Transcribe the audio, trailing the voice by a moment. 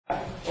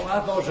Well, I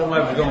thought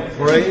somebody was going to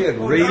pray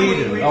and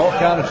read and all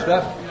kind of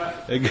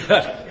stuff. They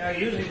got. Yeah, I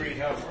usually read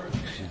how first.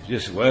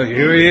 Just, well,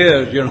 here he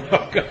is, you know.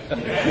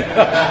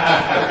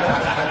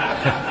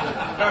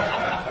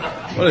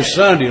 Well, it's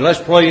Sunday.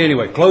 Let's pray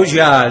anyway. Close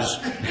your eyes,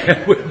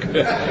 and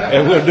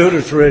we'll do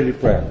the Serenity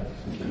Prayer.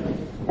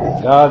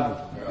 God,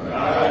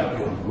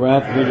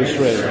 grant me the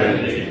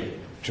serenity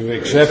to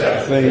accept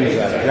the things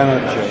I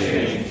cannot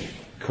change,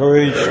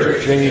 courage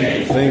to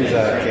change the things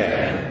I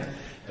can,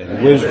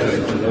 and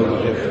wisdom to know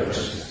the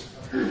difference.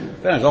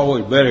 It's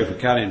always better if we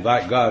kind of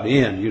invite God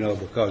in, you know,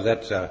 because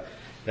that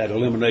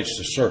eliminates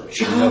the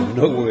search. You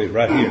know where he's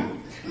right here.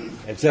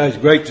 And so it's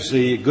great to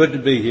see you. Good to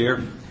be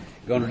here.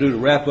 Going to do the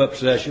wrap-up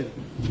session.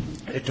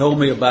 They told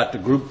me about the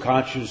group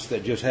conscience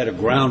that just had a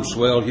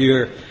groundswell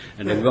here,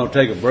 and they're going to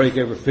take a break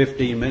every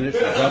 15 minutes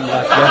or something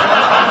like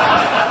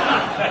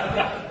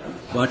that.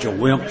 Bunch of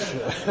wimps.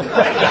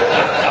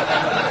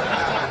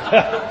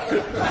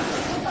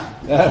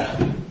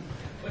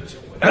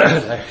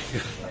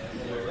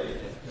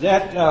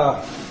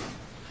 Yeah,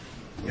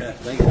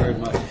 thank you very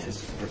much.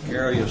 It's a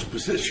precarious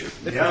position.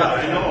 Yeah,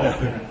 I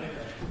know.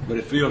 But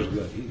it feels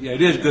good. Yeah,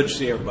 it is good to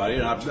see everybody,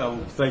 and I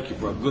thank you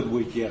for a good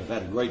weekend. I've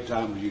had a great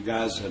time with you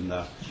guys, and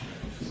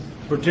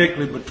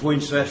particularly between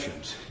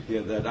sessions.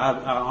 Yeah, that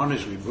I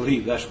honestly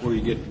believe that's where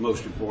you get the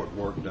most important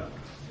work done.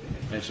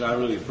 And so I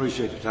really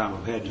appreciate the time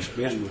I've had to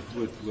spend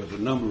with a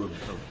number of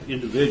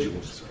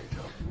individuals.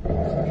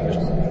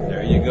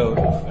 There you go.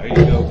 There you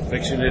go.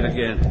 Fixing it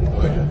again.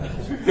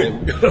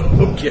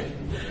 Okay.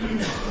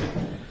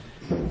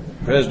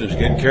 The president's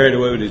getting carried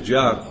away with his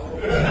job.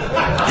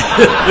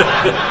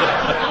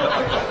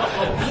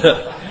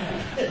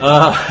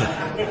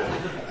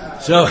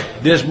 So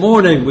this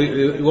morning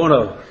we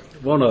want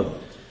to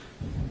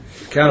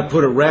kind of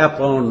put a wrap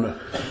on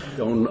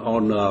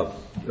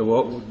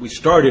what we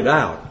started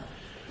out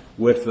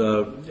with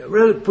a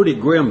really pretty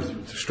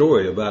grim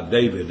story about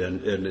David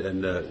and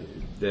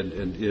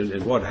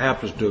what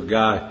happens to a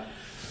guy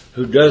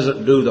who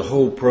doesn't do the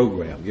whole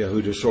program,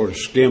 who just sort of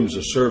skims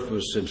the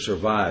surface and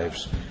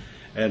survives.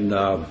 And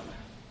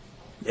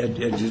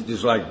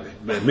just like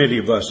many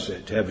of us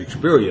have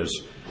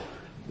experienced,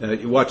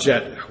 you watch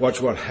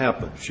what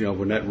happens,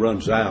 when that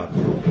runs out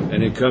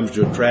and it comes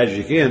to a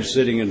tragic end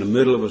sitting in the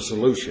middle of a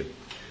solution.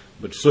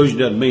 But the solution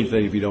doesn't mean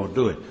anything if you don't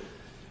do it.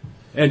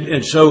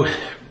 And so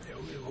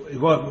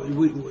what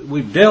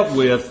we've dealt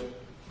with,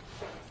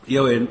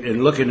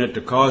 in looking at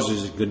the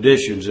causes and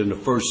conditions in the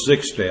first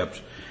 6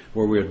 steps,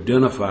 where we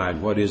identify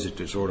what is it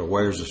that sort of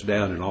wears us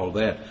down and all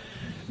that.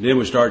 And then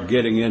we start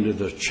getting into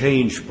the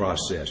change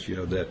process,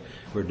 that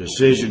we're a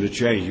decision to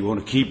change. You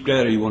want to keep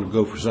that or you want to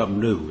go for something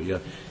new.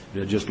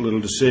 Just a little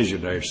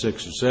decision there,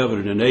 6 and 7.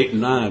 And then 8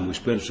 and 9, we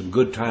spent some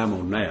good time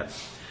on that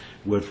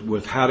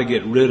with how to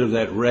get rid of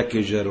that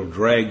wreckage that'll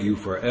drag you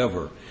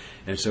forever.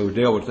 And so we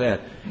dealt with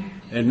that.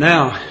 And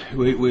now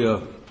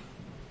we're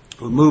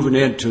moving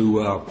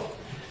into,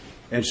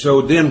 and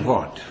so then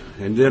what?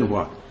 And then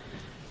what?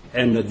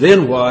 And the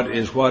then what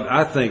is what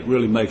I think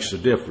really makes the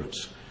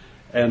difference.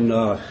 And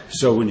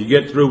so when you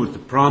get through with the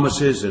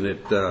promises and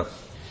it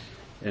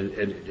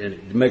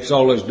makes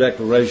all those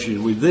declarations,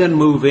 we then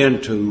move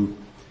into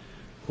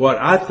what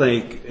I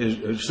think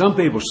is, some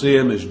people see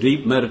them as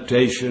deep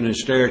meditation and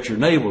stare at your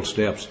navel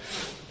steps.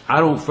 I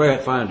don't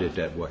find it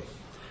that way.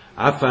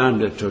 I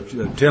find that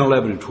 10,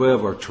 11, and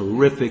 12 are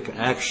terrific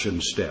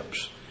action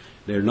steps.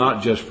 They're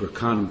not just for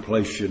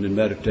contemplation and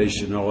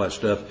meditation and all that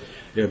stuff.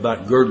 They're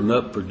about girding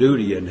up for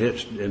duty and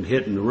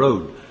hitting the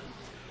road.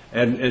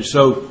 And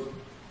so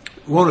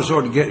we want to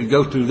sort of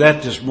go through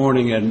that this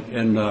morning and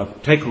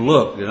take a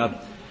look. And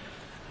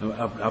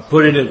I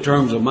put it in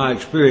terms of my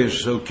experience,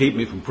 so keep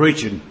me from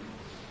preaching.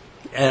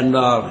 And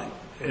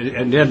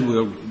then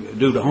we'll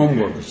do the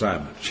homework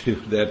assignment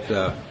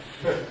that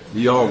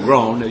you all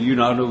grown. Now, you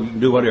can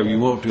do whatever you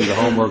want to. The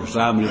homework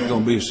assignment is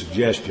going to be a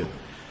suggestion.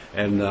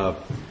 And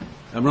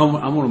I'm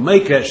going to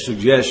make that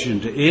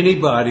suggestion to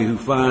anybody who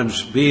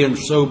finds being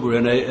sober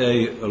in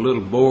AA a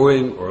little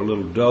boring or a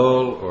little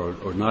dull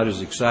or not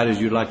as excited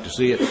as you'd like to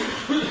see it.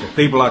 For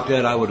people like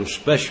that, I would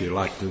especially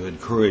like to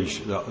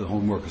encourage the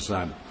homework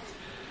assignment.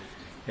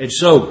 And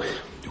so,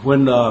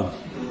 when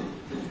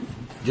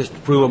just to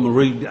prove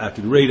I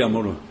can read, I'm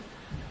going to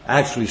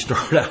actually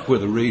start out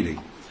with a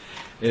reading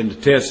in the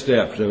 10th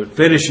step. So it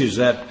finishes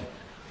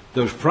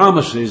those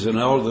promises and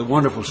all the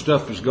wonderful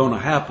stuff is going to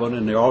happen,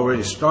 and they're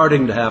already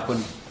starting to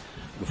happen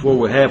before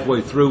we're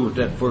halfway through with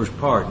that first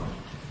part.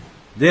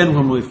 Then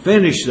when we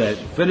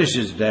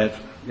finishes that,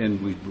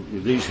 and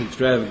with these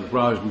extravagant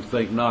promises, we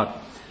think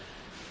not.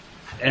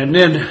 And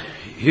then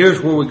here's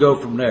where we go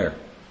from there.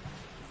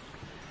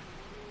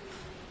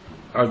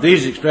 Are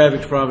these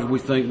extravagant promises? We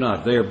think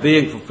not. They are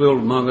being fulfilled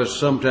among us,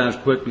 sometimes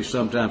quickly,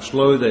 sometimes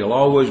slowly. They'll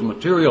always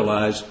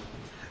materialize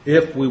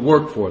if we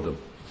work for them.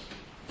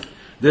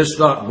 This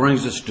thought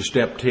brings us to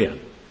step 10,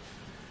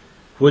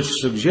 which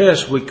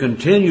suggests we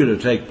continue to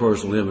take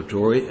personal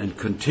inventory and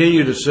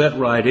continue to set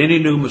right any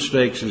new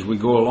mistakes as we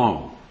go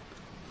along.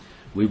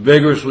 We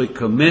vigorously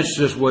commence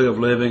this way of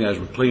living as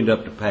we cleaned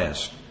up the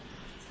past.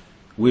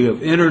 We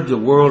have entered the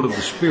world of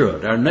the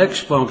Spirit. Our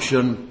next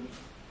function,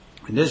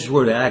 and this is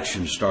where the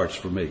action starts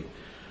for me,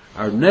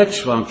 our next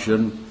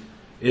function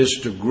is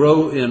to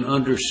grow in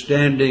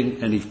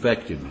understanding and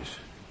effectiveness.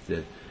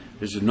 This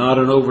is not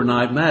an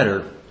overnight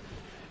matter.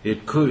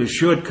 It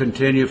should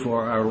continue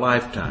for our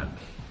lifetime.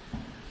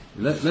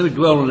 Let me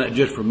dwell on that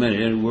just for a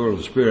minute. In the world of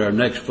the Spirit, our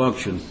next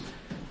function,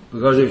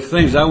 because there's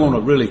things I want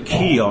to really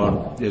key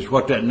on is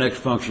what that next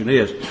function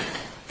is.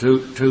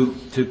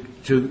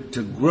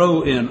 To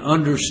grow in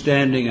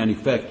understanding and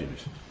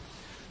effectiveness.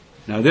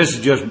 Now this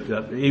is just,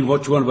 even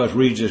which one of us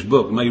reads this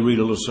book may read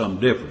a little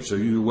something different, so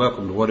you're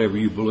welcome to whatever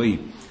you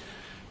believe.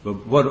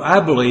 But what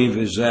I believe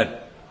is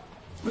that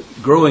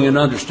growing in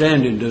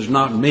understanding does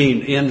not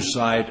mean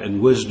insight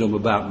and wisdom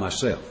about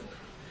myself.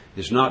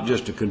 It's not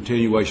just a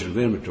continuation of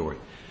inventory.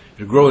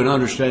 To grow in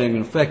understanding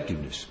and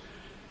effectiveness.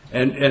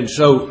 And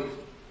so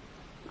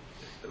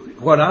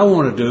what I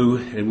want to do,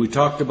 and we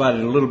talked about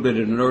it a little bit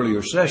in an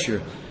earlier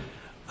session,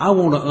 I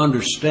want to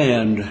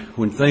understand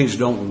when things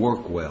don't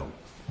work well.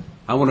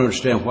 I want to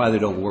understand why they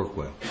don't work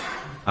well.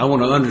 I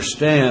want to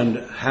understand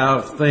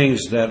how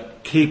things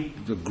that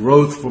keep the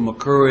growth from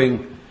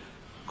occurring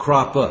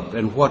crop up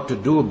and what to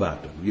do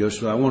about them.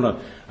 So I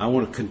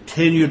want to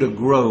continue to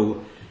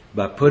grow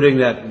by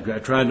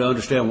trying to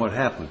understand what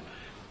happened.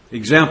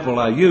 Example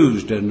I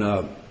used and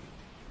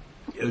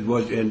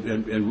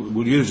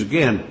we'll use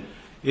again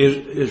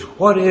is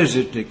what is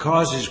it that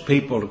causes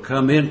people to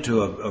come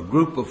into a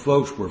group of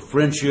folks where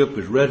friendship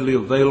is readily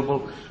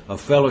available, a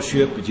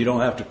fellowship that you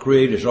don't have to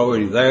create is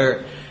already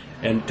there,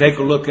 and take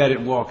a look at it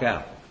and walk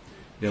out.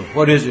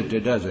 What is it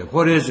that does that?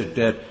 What is it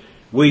that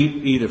we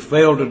either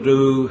fail to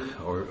do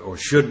or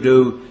should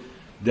do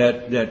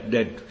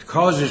that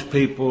causes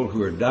people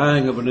who are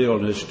dying of an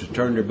illness to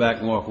turn their back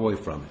and walk away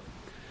from it?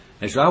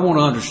 And so I want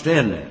to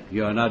understand that,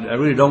 and I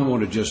really don't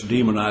want to just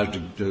demonize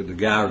the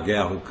guy or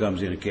gal who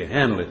comes in and can't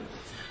handle it.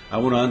 I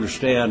want to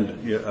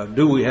understand,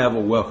 do we have a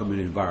welcoming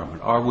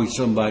environment? Are we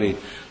somebody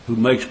who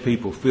makes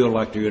people feel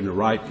like they're in the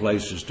right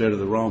place instead of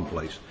the wrong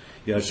place?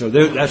 So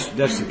that's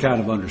the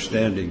kind of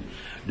understanding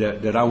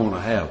that I want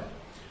to have.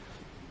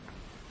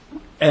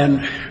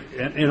 And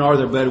are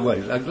there better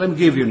ways? Let me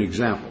give you an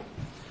example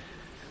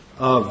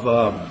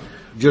of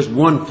just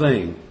one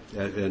thing,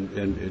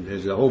 and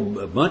there's a whole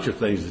bunch of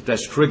things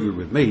that's triggered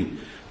with me.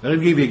 But let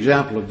me give you an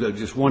example of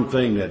just one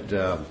thing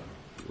that.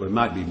 Well, it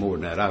might be more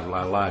than that.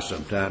 I lie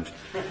sometimes.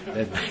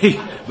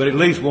 But at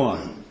least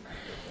one.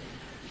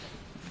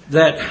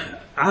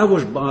 That I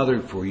was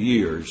bothered for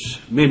years,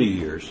 many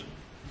years,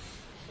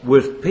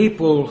 with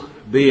people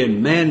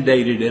being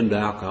mandated into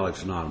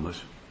Alcoholics Anonymous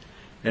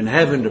and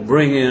having to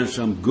bring in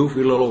some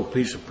goofy little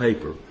piece of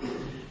paper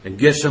and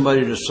get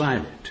somebody to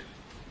sign it.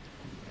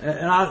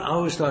 And I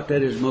always thought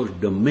that is the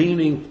most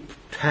demeaning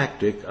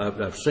tactic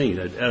I've seen.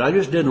 And I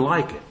just didn't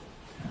like it.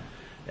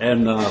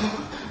 And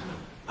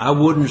I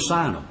wouldn't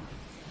sign them.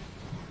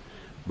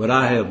 But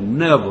I have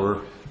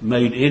never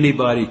made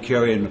anybody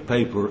carrying the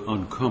paper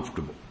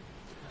uncomfortable.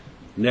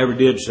 Never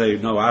did say,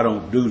 no, I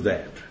don't do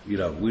that. We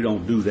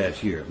don't do that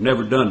here.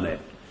 Never done that.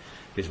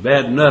 It's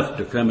bad enough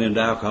to come into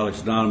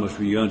Alcoholics Anonymous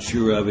when you're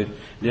unsure of it,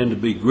 then to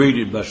be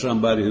greeted by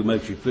somebody who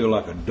makes you feel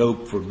like a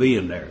dope for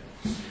being there.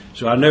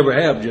 So I never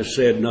have just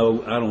said,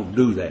 no, I don't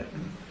do that.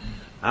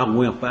 I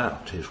wimp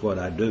out is what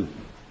I do.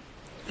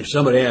 If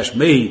somebody asks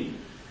me,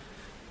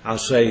 I'll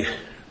say,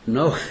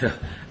 no,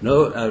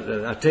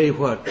 I tell you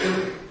what,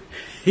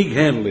 he can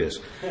handle this.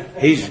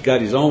 He's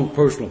got his own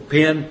personal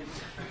pen.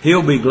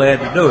 He'll be glad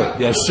to do it.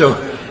 Yeah, so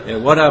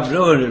what I'm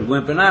doing is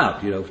wimping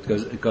out,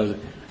 because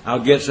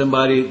I'll get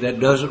somebody that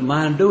doesn't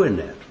mind doing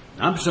that.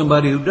 I'm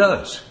somebody who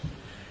does.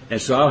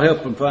 And so I'll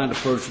help them find a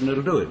person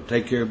that'll do it,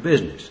 take care of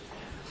business.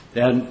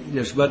 And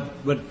yes, but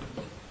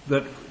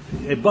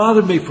it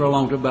bothered me for a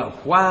long time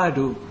about why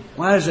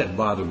does that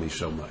bother me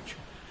so much?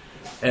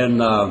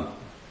 And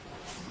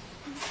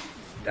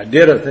I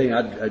did a thing,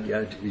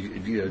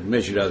 you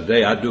mentioned the other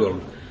day, I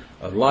do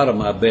a lot of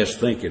my best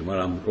thinking when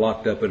I'm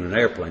locked up in an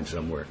airplane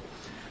somewhere.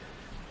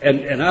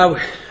 And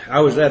I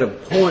was at a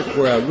point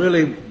where I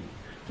really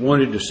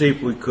wanted to see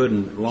if we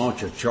couldn't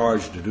launch a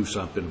charge to do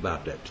something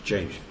about that, to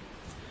change it.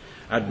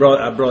 I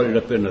brought it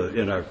up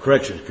in our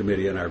corrections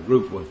committee in our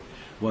group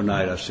one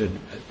night. I said,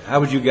 how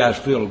would you guys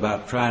feel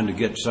about trying to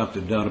get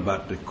something done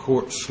about the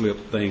court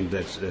slip thing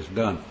that's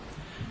done?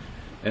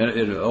 And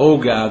an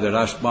old guy that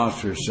I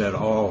sponsor said,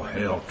 oh,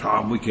 hell,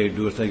 Tom, we can't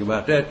do a thing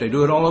about that. They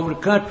do it all over the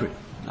country.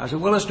 I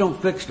said, well, let's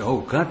don't fix the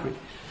whole country.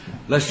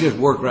 Let's just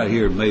work right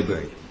here in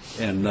Mayberry.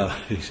 And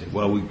he said,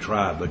 well, we can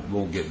try, but it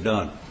won't get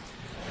done.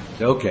 I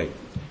said, okay.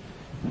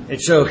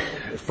 And so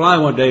I was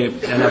flying one day,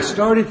 and I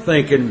started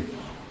thinking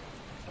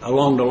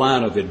along the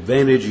line of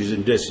advantages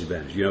and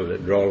disadvantages.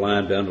 That draw a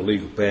line down the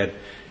legal pad.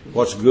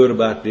 What's good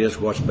about this?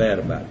 What's bad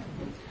about it?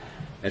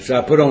 And so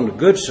I put on the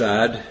good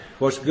side,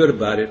 what's good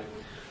about it.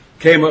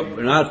 Came up,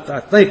 and I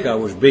think I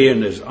was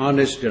being as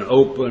honest and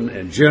open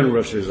and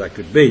generous as I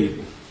could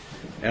be.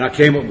 And I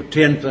came up with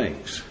 10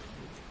 things.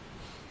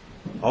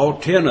 All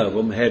 10 of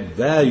them had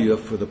value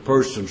for the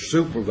person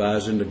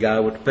supervising the guy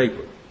with the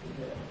paper.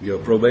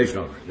 probation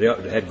officers.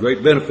 They had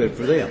great benefit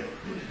for them.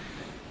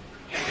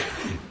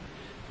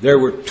 There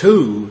were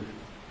two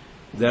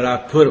that I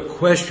put a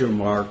question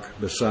mark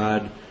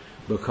beside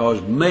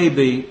because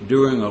maybe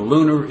during a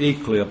lunar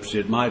eclipse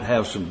it might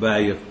have some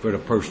value for the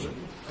person.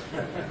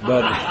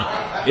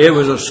 But it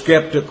was a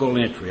skeptical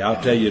entry,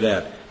 I'll tell you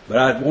that. But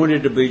I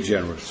wanted to be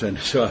generous, and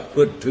so I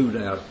put two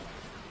down.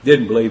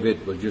 Didn't believe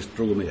it, but just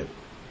threw them in.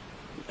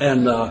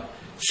 And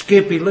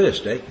skimpy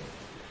list, eh?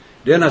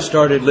 Then I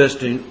started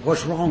listing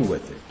what's wrong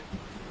with it.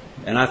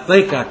 And I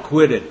think I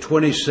quit at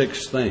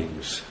 26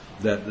 things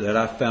that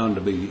I found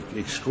to be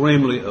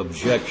extremely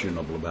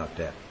objectionable about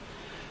that.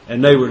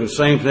 And they were the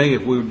same thing.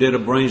 If we did a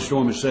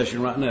brainstorming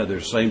session right now, they're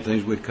the same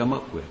things we'd come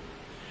up with.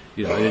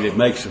 It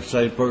makes a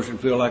same person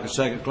feel like a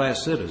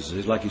second-class citizen.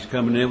 It's like he's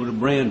coming in with a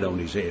brand on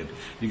his head.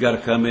 You got to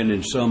come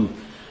in some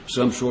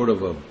sort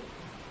of a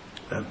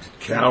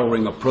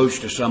cowering approach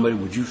to somebody.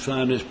 Would you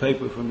sign this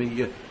paper for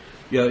me?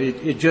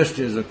 It just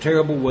is a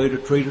terrible way to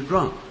treat a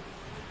drunk.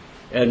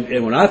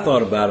 And when I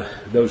thought about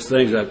those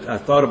things, I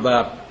thought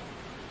about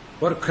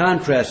what a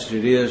contrast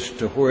it is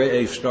to where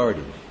Abe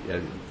started.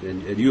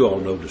 And you all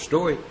know the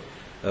story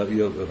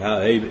of how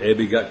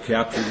Abe got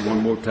captured one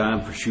more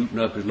time for shooting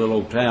up his little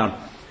old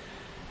town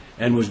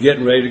and was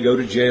getting ready to go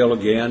to jail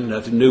again.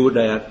 Nothing new with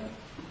that.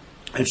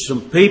 And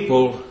some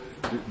people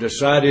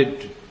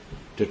decided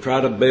to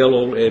try to bail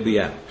old Abe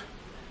out.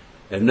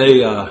 And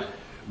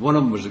one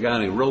of them was a guy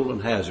named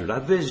Roland Hazard. I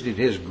visited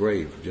his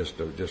grave just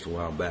a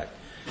while back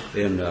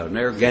in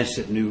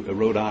Narragansett,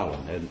 Rhode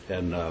Island.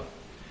 And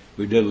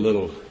we did a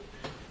little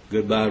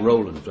goodbye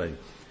Roland thing.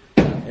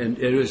 And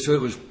it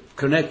was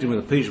connecting with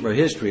a piece of our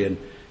history.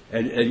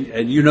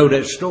 And you know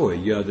that story,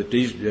 that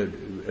these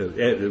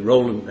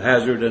Roland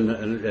Hazard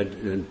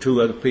and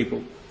two other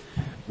people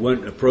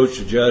approached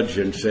the judge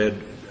and said,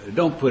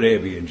 "Don't put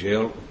Abe in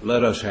jail.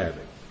 Let us have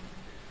him."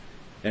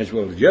 And so,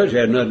 well, the judge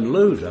had nothing to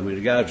lose. I mean,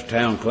 the guy's a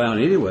town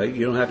clown anyway.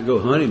 You don't have to go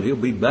hunt him. He'll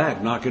be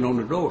back knocking on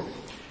the door.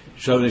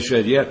 So they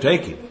said, "Yeah,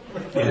 take him."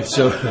 And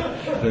so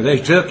they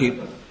took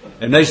him,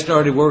 and they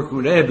started working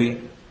with Abe.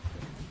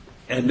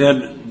 And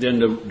then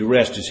the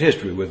rest is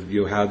history with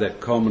how that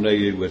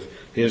culminated with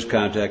his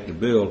contact to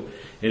Bill.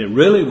 And it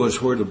really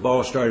was where the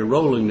ball started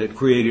rolling that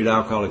created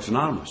Alcoholics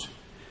Anonymous.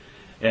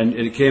 And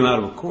it came out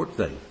of a court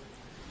thing.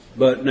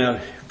 But now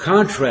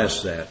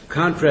contrast that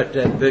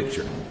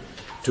picture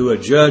to a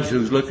judge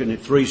who's looking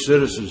at three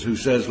citizens who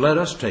says, "Let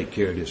us take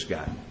care of this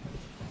guy."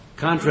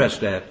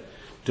 Contrast that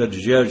to the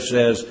judge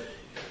says,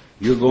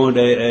 "You're going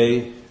to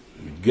AA,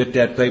 get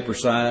that paper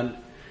signed,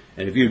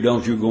 and if you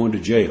don't, you're going to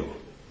jail."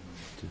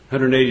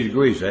 180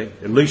 degrees, eh?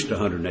 At least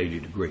 180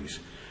 degrees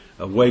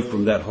away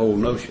from that whole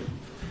notion.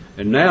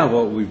 And now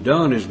what we've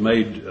done is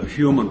made a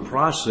human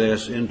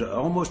process into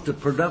almost a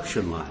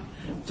production line.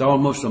 It's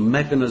almost a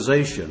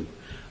mechanization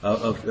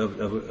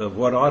of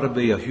what ought to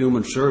be a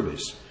human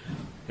service.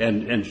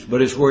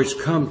 But it's where it's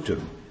come to.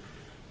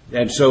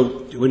 And so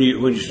when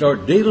you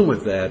start dealing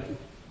with that,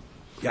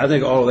 I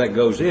think all of that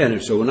goes in.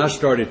 And so when I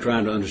started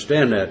trying to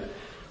understand that,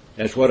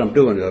 that's what I'm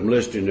doing. I'm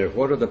listing there.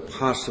 What are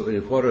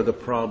the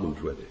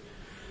problems with it?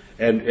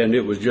 And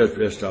it was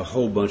just a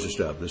whole bunch of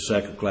stuff. The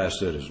second-class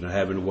citizen,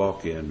 having to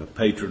walk in, the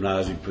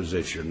patronizing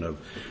position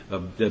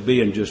of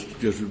being just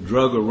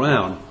drug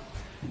around,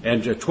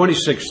 and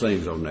 26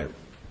 things on there.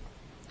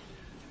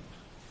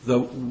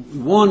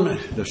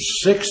 The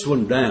sixth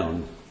one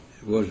down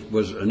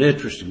was an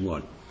interesting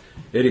one.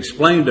 It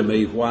explained to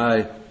me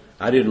why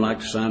I didn't like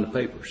to sign the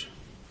papers.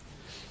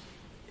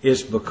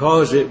 It's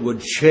because it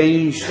would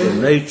change the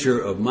nature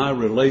of my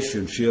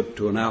relationship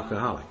to an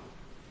alcoholic.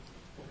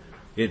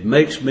 It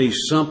makes me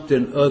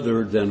something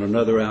other than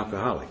another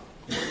alcoholic.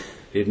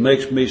 It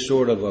makes me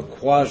sort of a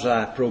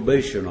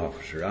quasi-probation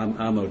officer.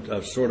 I'm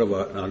a sort of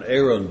an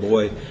errand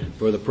boy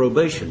for the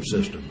probation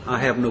system. I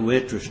have no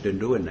interest in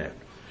doing that.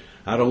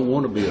 I don't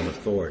want to be an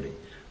authority.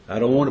 I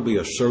don't want to be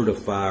a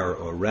certifier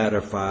or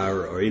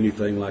ratifier or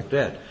anything like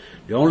that.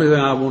 The only thing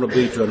I want to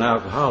be to an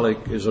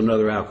alcoholic is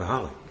another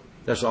alcoholic.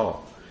 That's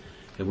all.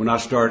 And when I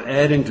start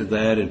adding to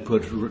that and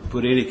put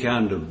any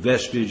kind of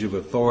vestige of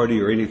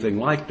authority or anything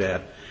like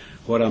that,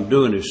 what I'm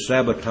doing is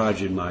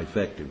sabotaging my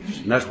effectiveness.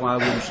 And that's why I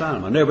wouldn't sign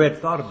them. I never had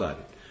thought about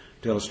it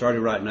until I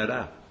started writing that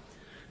out.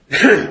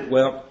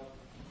 Well,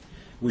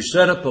 we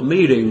set up a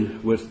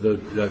meeting with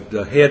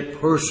the head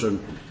person.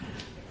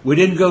 We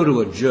didn't go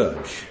to a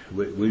judge.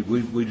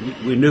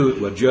 We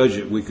knew a judge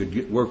that we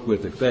could work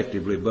with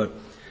effectively, but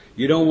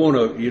you don't want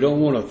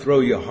to throw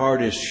your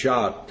hardest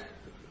shot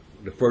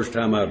the first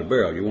time out of the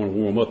barrel. You want to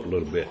warm up a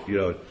little bit,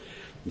 and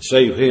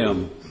save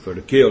him for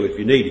the kill if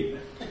you need him.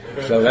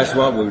 So that's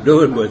what we were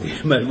doing with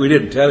him. We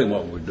didn't tell him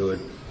what we were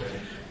doing.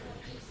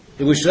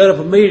 And we set up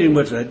a meeting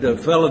with the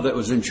fellow that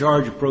was in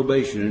charge of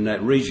probation in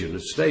that region, the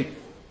state.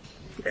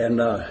 And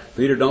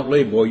Peter, don't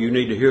leave, boy. You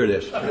need to hear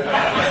this. If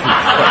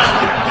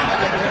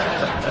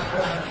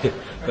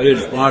I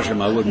didn't sponsor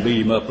him, I wouldn't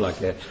beat him up like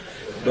that.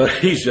 But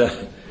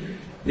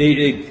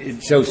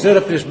so set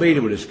up this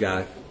meeting with this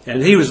guy.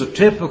 And he was a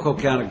typical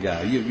kind of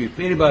guy. If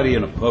anybody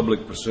in a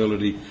public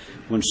facility,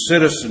 when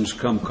citizens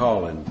come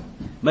calling,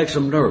 makes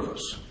them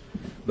nervous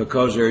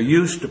because they're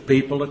used to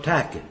people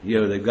attacking.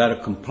 They've got a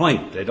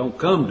complaint. They don't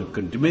come to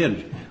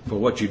commend for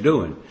what you're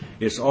doing.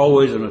 It's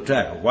always an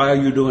attack. Why are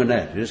you doing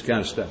that? This kind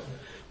of stuff.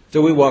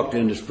 So we walked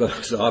in this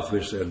fellow's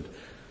office, and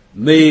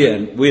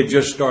we had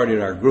just started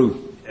our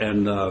group,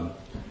 and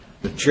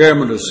the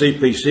chairman of the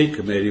CPC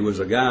committee was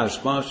a guy I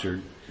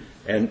sponsored,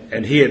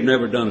 and he had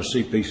never done a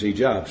CPC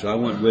job, so I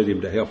went with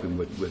him to help him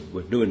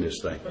with doing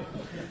this thing.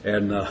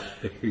 And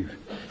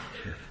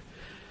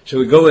so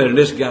we go in, and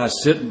this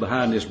guy's sitting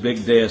behind this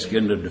big desk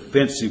in a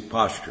defensive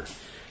posture.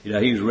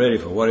 He was ready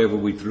for whatever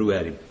we threw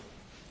at him.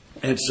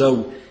 And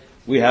so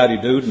we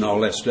howdy-doed and all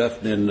that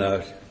stuff, and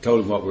then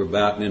told him what we're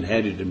about, and then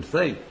handed him the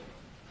thing.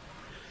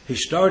 He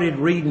started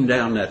reading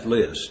down that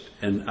list,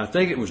 and I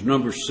think it was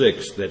number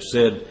 6 that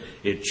said,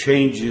 it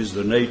changes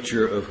the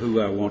nature of who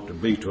I want to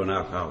be to an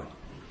alcoholic.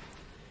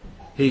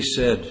 He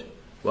said,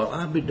 well,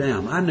 I'll be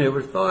damned. I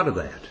never thought of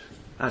that.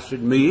 I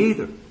said, me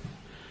either.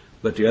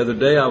 But the other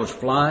day I was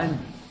flying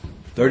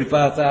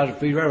 35,000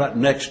 feet right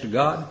next to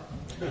God.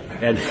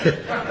 And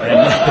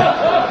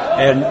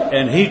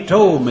he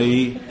told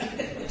me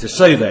to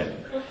say that.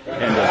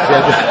 And I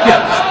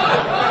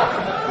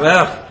said,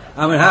 well,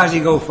 how's he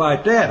going to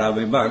fight that?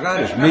 My God,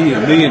 it's me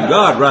and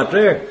God right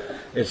there.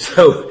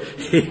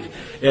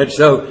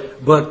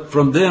 But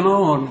from then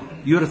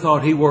on, you'd have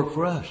thought he worked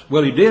for us.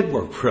 Well, he did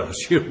work for us,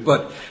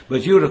 but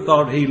you'd have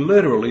thought he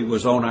literally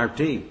was on our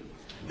team.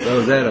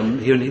 So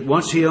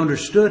once he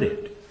understood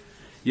it,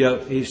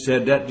 he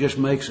said that just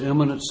makes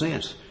eminent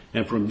sense.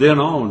 And from then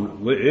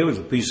on, it was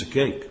a piece of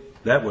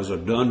cake. That was a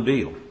done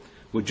deal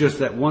with just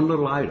that one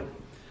little item.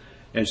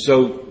 And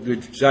so we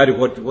decided,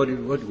 what do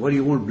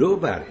you want to do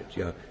about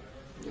it?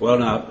 Well,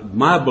 now,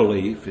 my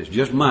belief is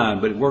just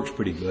mine, but it works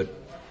pretty good.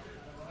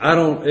 I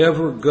don't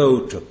ever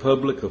go to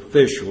public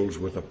officials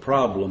with a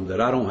problem that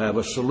I don't have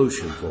a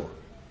solution for.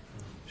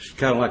 It's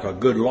kind of like a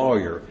good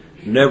lawyer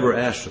never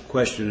asks a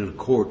question in a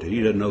court that he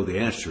doesn't know the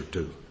answer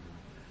to.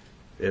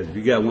 If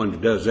you got one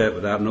that does that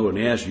without knowing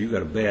the answer, you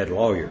got a bad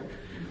lawyer.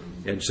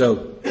 And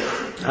so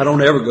I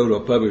don't ever go to a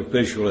public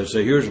official and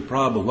say, here's a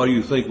problem, what do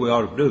you think we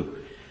ought to do?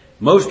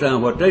 Most of the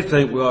time what they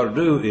think we ought to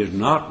do is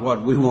not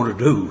what we want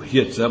to do,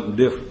 yet something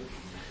different.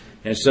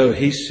 And so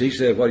he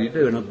said, what do you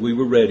do? And we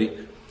were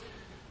ready.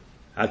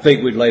 I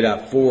think we'd laid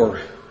out four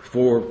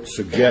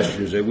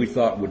suggestions that we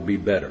thought would be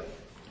better.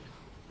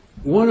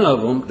 One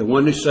of them, the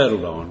one they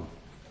settled on,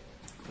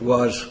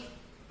 was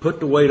put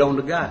the weight on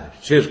the guy.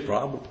 It's his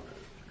problem.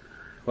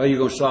 Why are you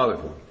going to solve it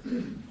for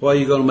him? Why are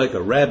you going to make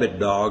a rabid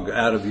dog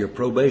out of your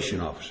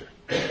probation officer?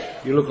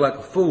 You look like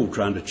a fool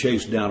trying to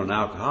chase down an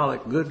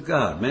alcoholic. Good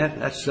God, man,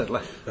 that's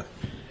like...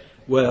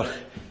 Well,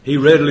 he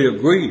readily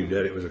agreed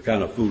that it was a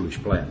kind of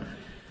foolish plan.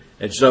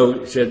 And so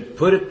he said,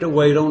 put the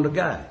weight on the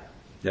guy.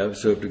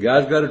 So if the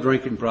guy's got a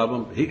drinking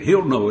problem,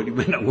 he'll know it. He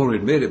may not want to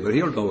admit it, but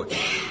he'll know it.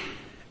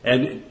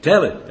 And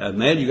tell it,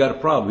 man, you got a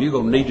problem. You're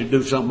going to need to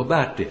do something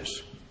about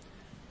this.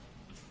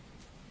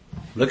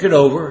 Look it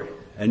over,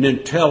 and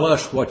then tell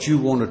us what you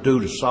want to do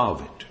to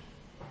solve it.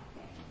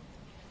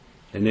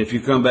 And if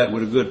you come back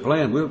with a good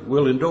plan,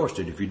 we'll endorse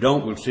it. If you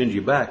don't, we'll send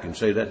you back and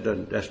say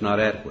that's not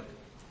adequate.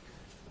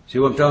 See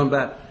what I'm talking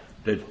about?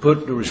 That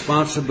put the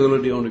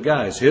responsibility on the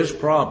guy. It's his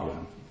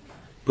problem.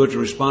 Put the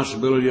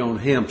responsibility on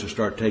him to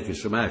start taking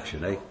some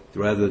action,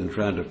 rather than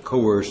trying to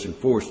coerce and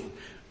force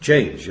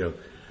change.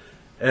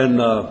 And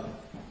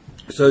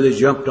so they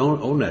jumped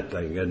on that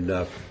thing. And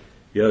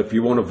if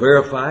you want to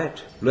verify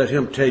it, let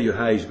him tell you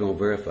how he's going to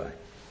verify it.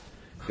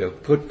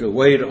 Put the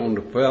weight on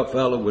the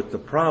fellow with the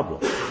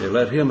problem.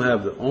 Let him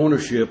have the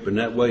ownership, and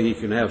that way he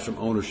can have some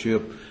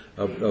ownership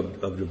of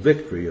the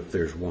victory if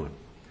there's one,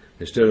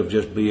 instead of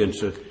just being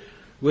so.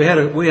 We had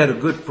a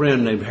good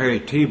friend named Harry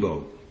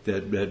Tiebout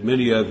that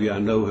many of you I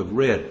know have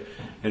read,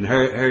 and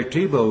Harry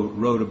Tiebout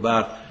wrote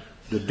about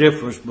the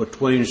difference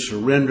between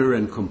surrender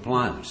and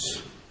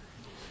compliance.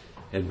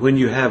 And when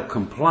you have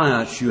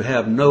compliance, you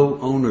have no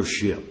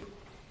ownership.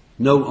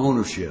 No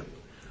ownership.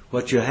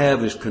 What you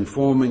have is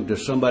conforming to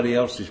somebody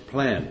else's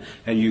plan,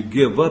 and you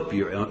give up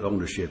your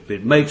ownership.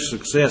 It makes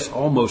success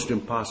almost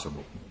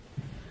impossible.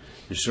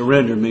 And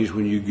surrender means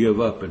when you give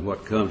up, and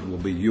what comes will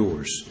be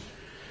yours.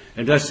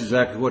 And that's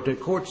exactly what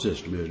that court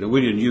system is. Now,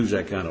 we didn't use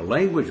that kind of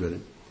language with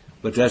it,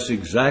 but that's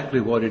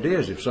exactly what it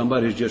is. If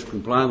somebody's just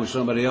complying with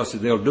somebody else,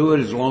 they'll do it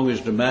as long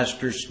as the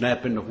master's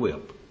snapping the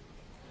whip.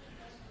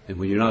 And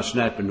when you're not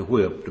snapping the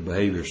whip, the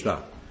behavior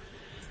stops.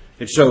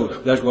 And so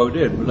that's what we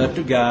did. We let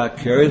the guy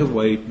carry the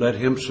weight, let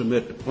him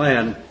submit the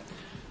plan.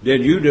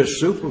 Then you just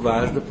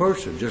supervise the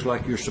person, just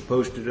like you're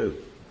supposed to do.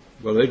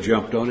 Well, they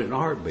jumped on it in a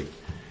heartbeat.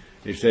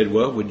 They said,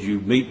 well, would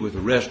you meet with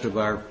the rest of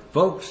our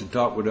folks and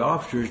talk with the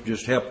officers,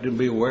 just help them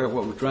be aware of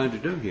what we're trying to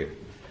do here?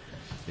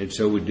 And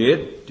so we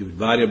did. We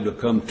invited them to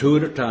come 2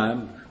 at a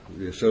time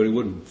so they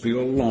wouldn't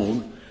feel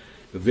alone.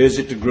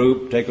 Visit the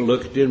group, take a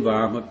look at the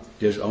environment.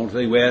 Just the only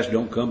thing we ask,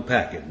 don't come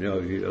packing.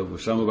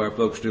 Some of our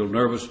folks still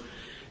nervous.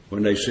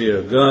 When they see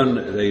a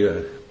gun,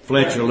 they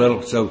flinch a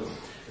little. So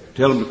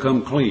tell them to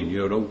come clean.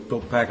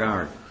 Don't pack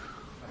iron.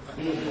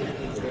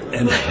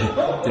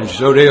 And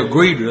so they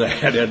agreed to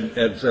that,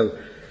 and so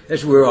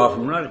that's where we're off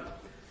and running.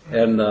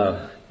 And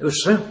it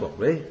was simple,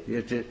 eh?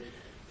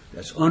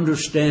 That's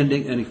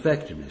understanding and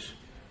effectiveness.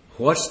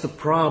 What's the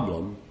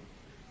problem,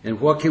 and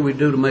what can we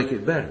do to make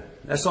it better?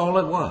 That's all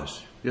it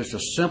was. Just a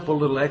simple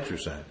little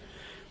exercise.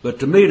 But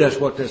to me, that's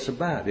what that's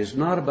about. It's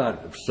not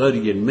about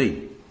studying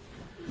me.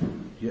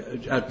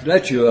 I'd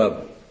let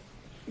you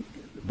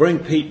bring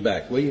Pete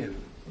back, will you?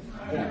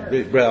 All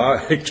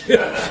right.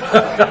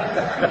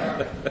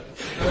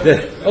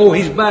 Oh,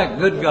 he's back.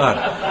 Good God.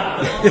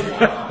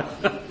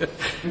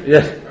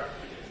 Yeah.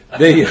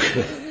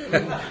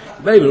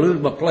 Maybe lose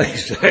my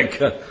place.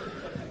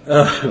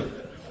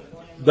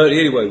 But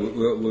anyway,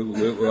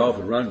 we're off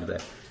and running with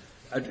that.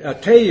 I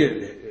tell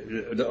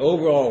you, the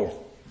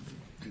overall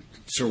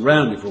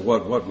surrounding for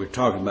what we're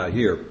talking about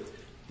here.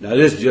 Now,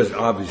 this is just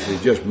obviously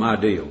just my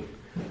deal.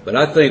 But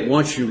I think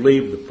once you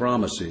leave the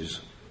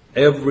promises,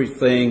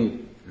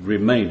 everything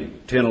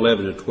remaining, 10,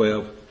 11, and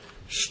 12,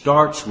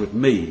 starts with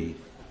me.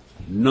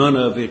 None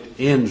of it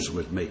ends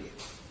with me.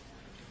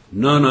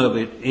 None of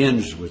it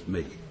ends with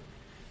me.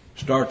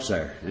 Starts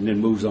there and then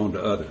moves on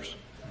to others.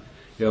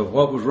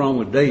 What was wrong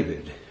with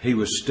David? He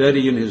was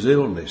studying his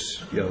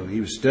illness. He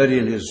was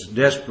studying his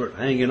desperate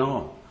hanging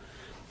on.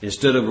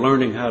 Instead of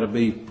learning how to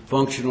be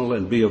functional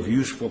and be of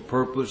useful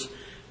purpose,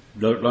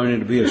 learning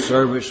to be of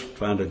service,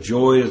 find a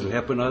joy as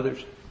helping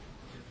others,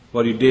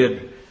 what he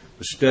did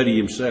was study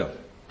himself.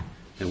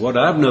 And what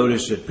I've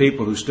noticed that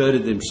people who study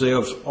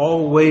themselves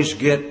always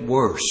get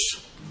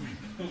worse,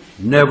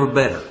 never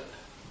better.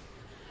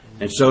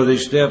 And so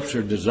these steps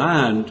are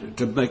designed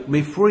to make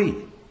me free.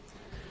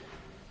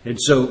 And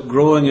so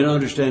growing in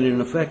understanding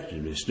and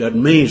effectiveness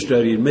doesn't mean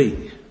studying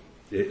me.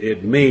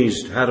 It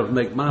means how to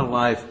make my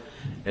life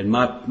and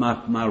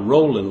my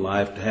role in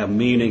life to have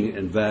meaning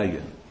and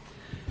value.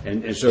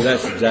 And so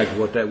that's exactly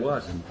what that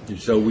was. And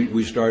so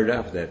we started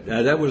out with that.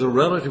 Now that was a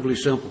relatively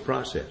simple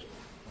process.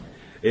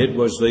 It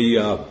was the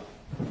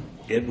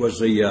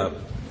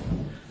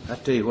I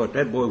tell you what,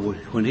 that boy,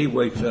 when he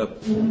wakes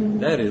up,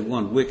 that is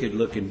one wicked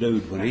looking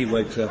dude when he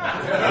wakes up.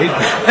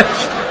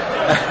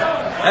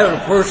 That was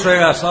the first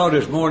thing I saw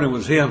this morning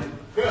was him.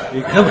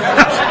 He come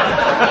out.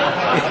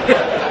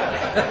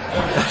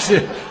 I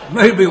said,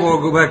 maybe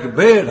we'll go back to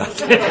bed. I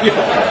tell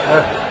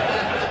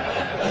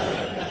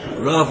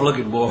you. Rough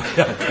looking boy.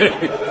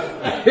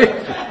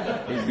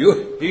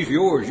 He's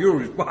yours. You're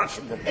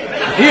responsible.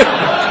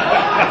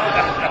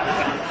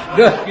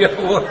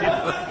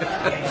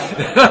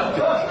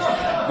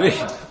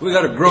 We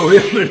got to grow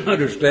him in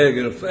understanding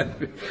and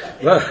effect.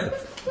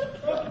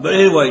 But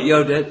anyway,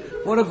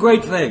 what a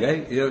great thing,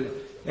 eh?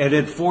 And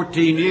in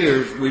 14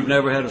 years, we've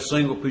never had a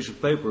single piece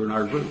of paper in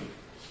our group.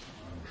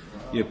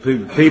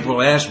 People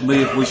ask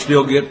me if we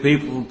still get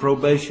people on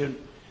probation.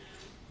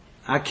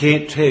 I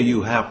can't tell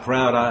you how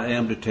proud I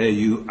am to tell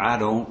you I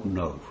don't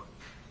know.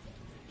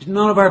 It's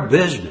none of our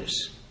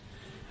business.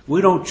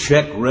 We don't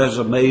check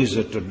resumes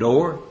at the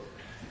door.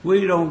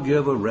 We don't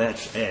give a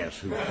rat's ass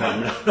who's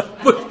coming out.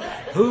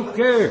 Who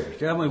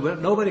cares? I mean,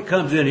 nobody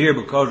comes in here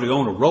because they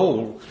own a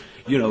roll,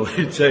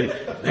 and say,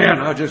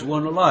 man, I just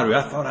won the lottery.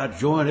 I thought I'd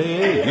join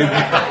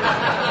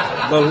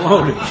AA.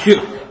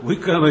 But we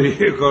come in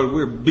here because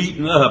we're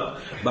beaten up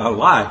by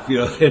life,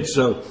 and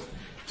so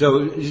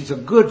it's a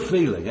good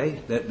feeling,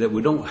 that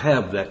we don't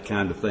have that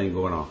kind of thing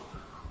going on.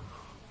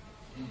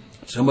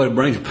 Somebody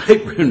brings a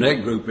paper in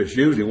that group, it's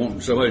usually wanting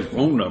somebody's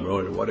phone number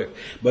or whatever.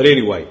 But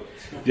anyway,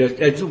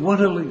 it's one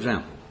little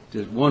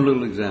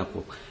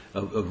example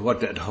of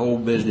what that whole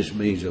business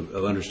means of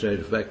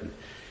understanding effectiveness.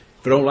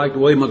 If I don't like the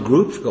way my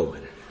group's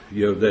going,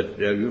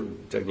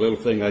 that little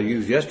thing I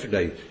used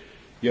yesterday,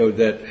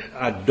 that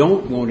I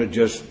don't want to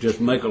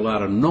just make a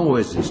lot of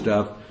noise and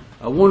stuff.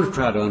 I want to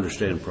try to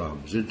understand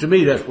problems. And to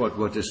me, that's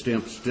what this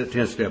 10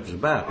 steps is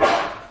about.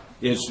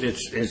 It's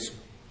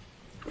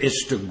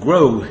to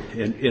grow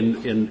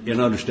in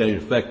understanding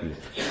effectiveness.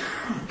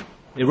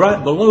 And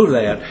right below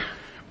that,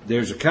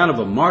 there's a kind of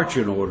a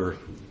marching order,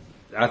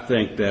 I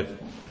think, that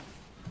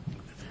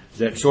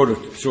sort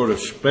of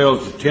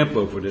spells the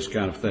tempo for this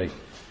kind of thing.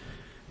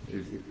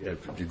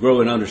 To grow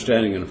in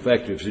understanding and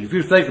effectiveness. And if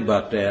you think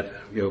about that,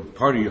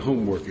 part of your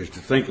homework is to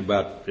think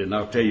about, and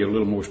I'll tell you a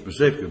little more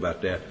specific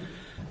about that,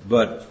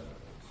 but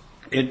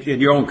in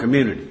your own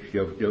community,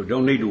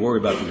 don't need to worry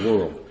about the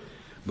world,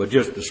 but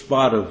just the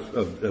spot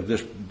of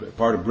this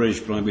part of British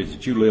Columbia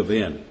that you live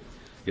in.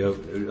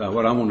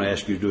 What I want to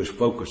ask you to do is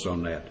focus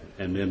on that,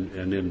 and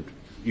then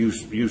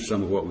use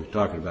some of what we're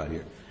talking about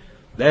here.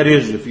 That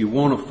is, if you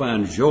want to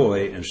find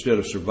joy instead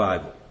of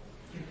survival.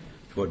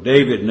 Well,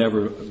 David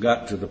never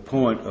got to the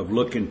point of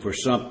looking for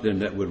something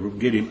that would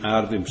get him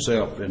out of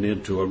himself and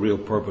into a real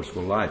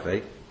purposeful life, eh?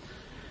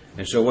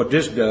 And so what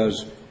this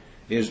does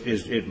is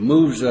it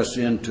moves us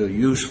into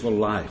useful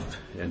life.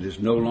 And it's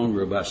no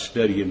longer about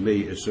studying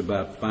me. It's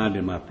about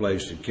finding my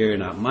place and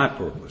carrying out my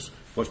purpose.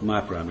 What's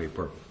my primary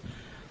purpose?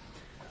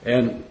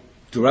 And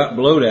right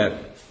below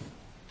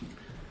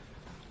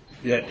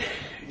that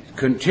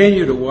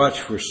continue to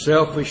watch for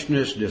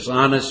selfishness,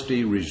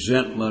 dishonesty,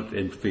 resentment,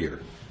 and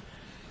fear.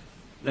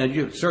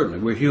 and certainly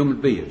we're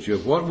human beings.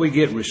 What we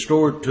get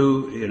restored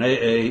to in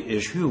AA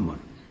is human.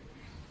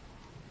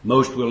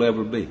 Most will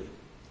ever be.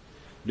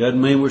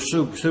 Doesn't mean we're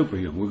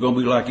superhuman. We're going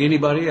to be like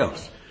anybody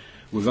else.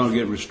 We're going to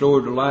get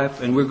restored to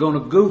life, and we're going to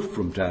goof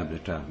from time to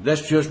time.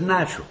 That's just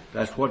natural.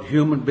 That's what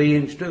human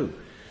beings do.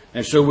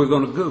 And so we're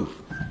going to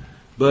goof.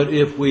 But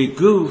if we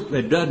goof,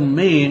 it doesn't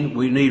mean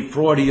we need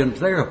Freudian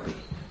therapy.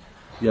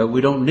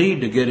 We don't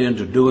need to get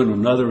into doing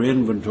another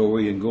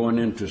inventory and going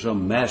into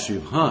some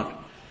massive hunt.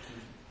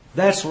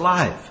 That's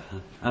life.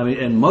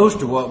 And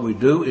most of what we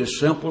do is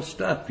simple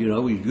stuff.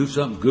 We do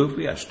something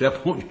goofy, I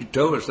step on your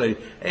toe and say,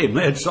 hey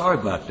man, sorry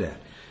about that.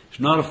 It's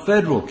not a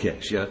federal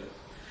case,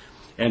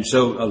 And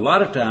so a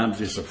lot of times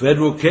it's a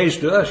federal case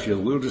to us,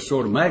 we'll just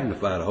sort of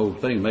magnify the whole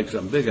thing and make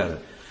something big out of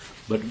it.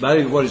 But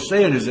what it's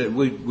saying is that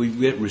we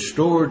get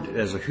restored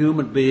as a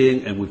human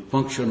being and we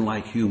function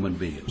like human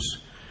beings.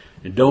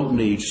 And don't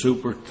need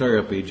super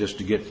therapy just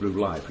to get through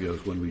life.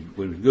 When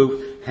we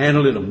goof,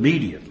 handle it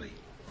immediately.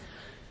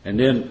 And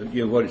then,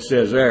 what it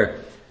says there,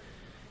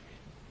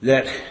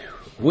 that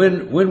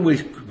when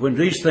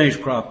these things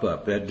crop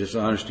up, that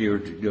dishonesty or,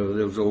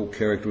 those old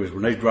characteristics,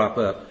 when they crop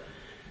up,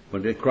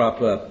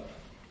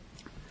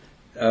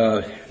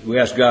 we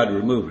ask God to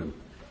remove them.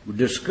 We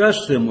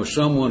discuss them with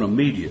someone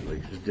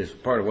immediately. That's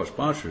part of what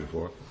sponsors are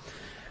for.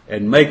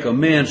 And make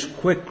amends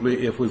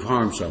quickly if we've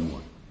harmed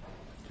someone.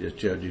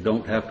 You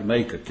don't have to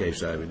make a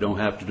case out of it. You don't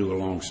have to do a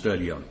long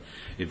study on it.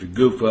 If you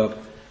goof up,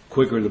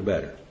 quicker the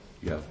better.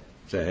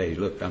 Say, hey,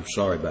 look, I'm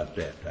sorry about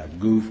that. I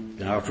goofed,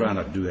 and I'll try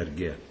not to do that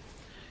again.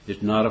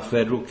 It's not a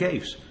federal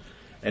case.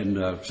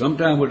 And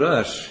sometime with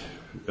us,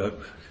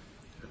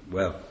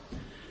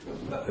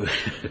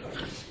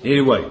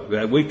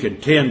 anyway, we can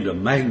tend to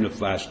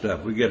magnify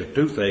stuff. We get a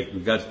toothache,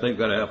 we've got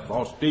to have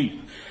false teeth.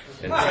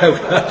 And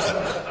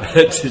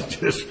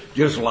it's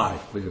just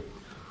life.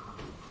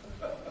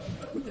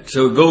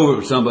 So we go over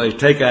with somebody,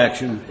 take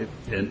action,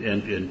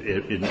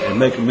 and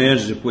make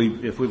amends if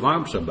we've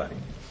harmed somebody.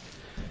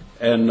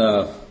 And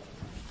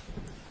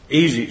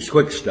easy,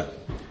 quick stuff.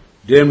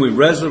 Then we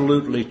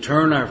resolutely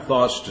turn our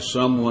thoughts to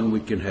someone we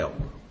can help.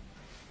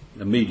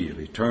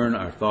 Immediately, turn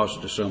our thoughts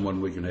to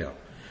someone we can help.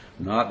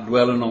 Not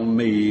dwelling on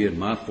me and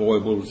my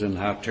foibles and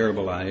how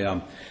terrible I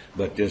am,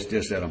 but just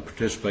that I'm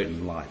participating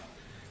in life,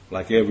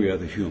 like every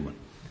other human.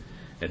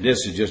 And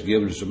this is just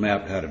giving us a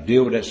map how to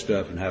deal with that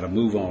stuff and how to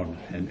move on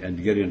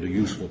and get into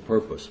useful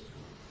purpose.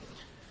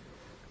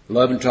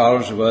 Love and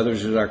tolerance of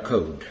others is our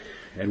code.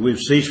 And we've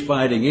ceased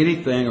fighting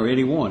anything or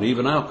anyone,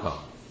 even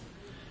alcohol.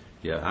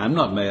 I'm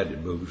not mad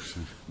at booze.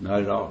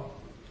 Not at all.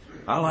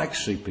 I like to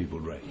see people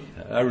drink.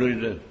 I really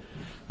do.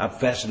 I'm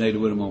fascinated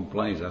with them on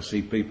planes. I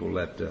see people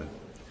that,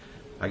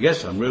 I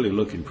guess I'm really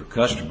looking for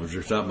customers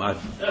or something.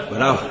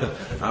 But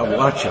I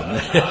watch them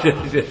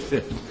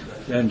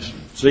and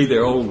see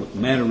their old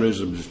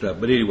mannerisms and stuff.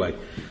 But anyway,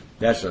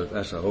 that's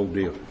a whole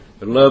deal.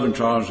 The love and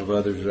tolerance of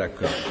others is that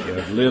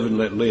code. Live and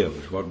let live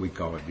is what we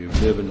call it.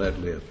 Live and let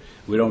live.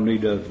 We don't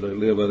need to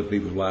live other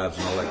people's lives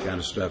and all that kind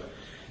of stuff.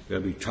 We've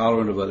got to be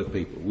tolerant of other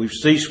people. We've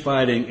ceased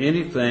fighting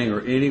anything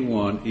or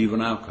anyone,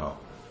 even alcohol.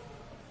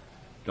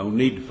 Don't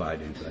need to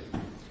fight anything.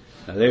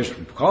 Now, there's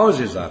some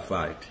causes I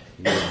fight,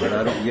 but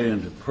I don't get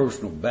into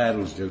personal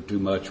battles too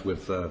much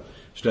with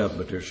stuff.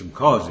 But there's some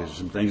causes,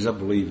 some things I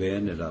believe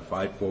in that I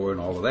fight for, and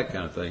all of that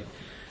kind of thing.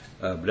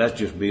 But that's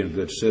just being a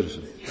good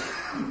citizen.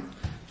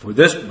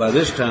 By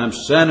this time,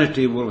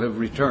 sanity will have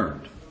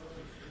returned.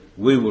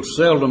 We will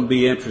seldom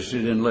be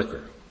interested in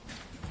liquor.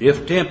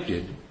 If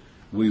tempted,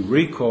 we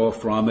recoil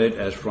from it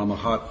as from a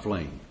hot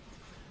flame.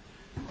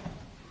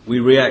 We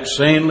react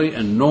sanely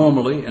and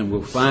normally, and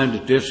we'll find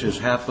that this has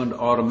happened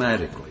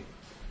automatically.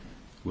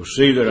 We'll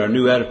see that our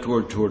new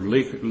attitude toward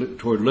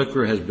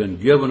liquor has been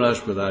given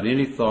us without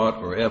any thought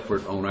or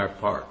effort on our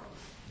part.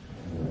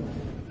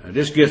 Now,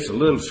 this gets a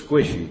little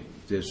squishy,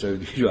 so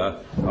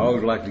I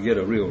always like to get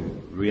a real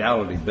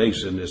reality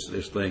base in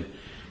this thing,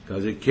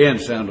 because it can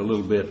sound a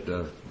little bit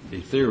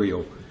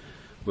ethereal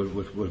with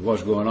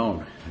what's going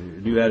on.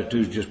 The new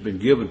attitude's just been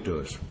given to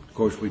us. Of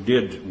course, we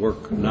did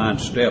work 9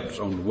 steps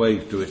on the way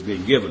to it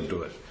being given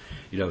to us.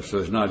 So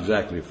it's not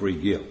exactly a free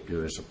gift.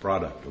 It's a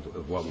product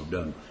of what we've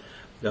done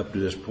up to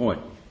this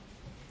point.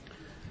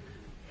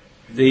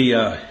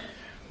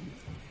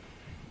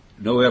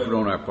 No effort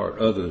on our part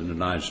other than the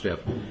 9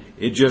 step.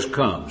 It just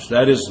comes.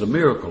 That is the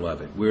miracle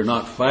of it. We're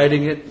not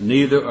fighting it,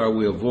 neither are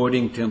we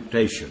avoiding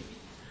temptation.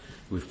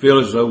 We feel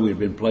as though we've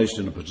been placed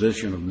in a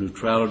position of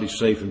neutrality,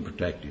 safe and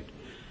protected.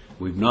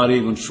 We've not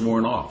even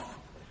sworn off.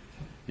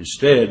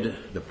 Instead,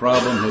 the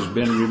problem has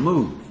been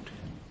removed.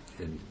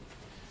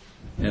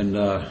 And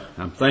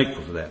I'm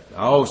thankful for that.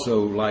 I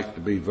also like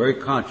to be very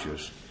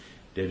conscious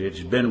that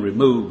it's been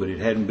removed, but it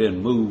hadn't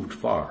been moved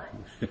far.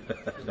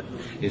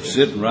 It's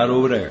sitting right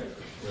over there.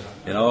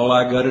 And all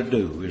I got to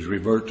do is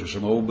revert to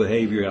some old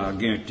behavior, and I'll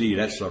guarantee you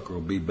that sucker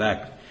will be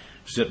back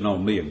sitting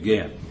on me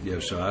again.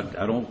 So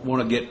I don't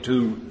want to get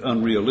too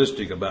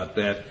unrealistic about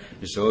that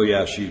and say, oh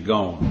yeah, she's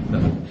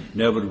gone.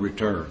 Never to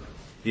return.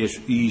 It's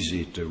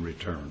easy to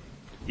return.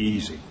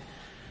 Easy.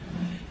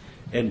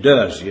 and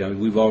does.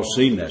 We've all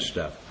seen that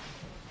stuff.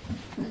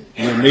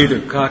 We're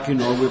neither cocky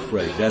nor we're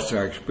afraid. That's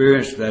our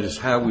experience. That is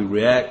how we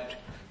react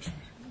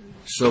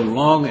so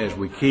long as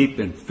we keep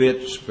in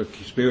fit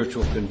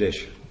spiritual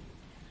condition.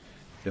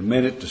 The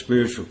minute the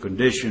spiritual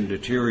condition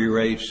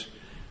deteriorates,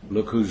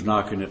 look who's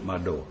knocking at my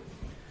door.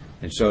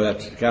 And so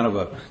that's kind of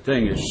a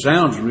thing. It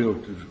sounds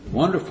real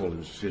wonderful.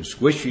 It's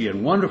squishy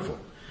and wonderful.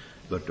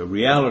 But the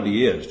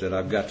reality is that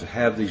I've got to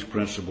have these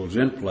principles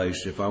in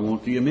place if I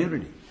want the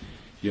immunity.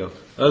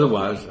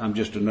 Otherwise I'm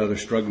just another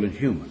struggling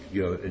human.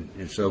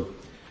 And so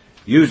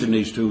using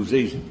these tools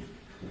easy.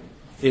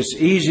 It's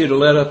easy to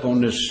let up on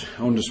the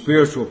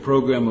spiritual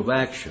program of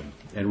action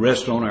and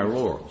rest on our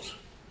laurels.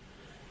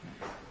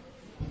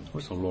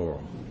 What's a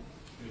laurel?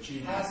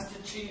 Past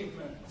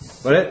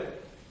achievements.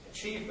 What?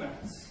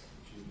 Achievements.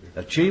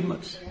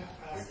 Achievements?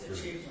 Past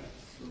achievements.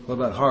 What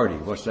about Hardy?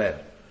 What's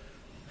that?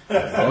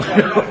 Just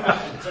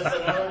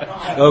another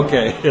comment.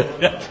 Okay.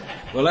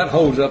 Well, that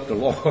holds up the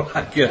laurel,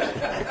 I guess.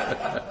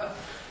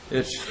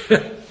 It's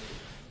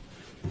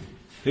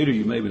Peter,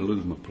 you made me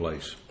lose my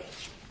place.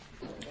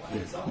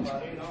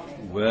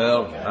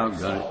 Well, I've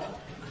done it.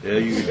 Yeah,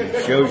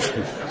 it shows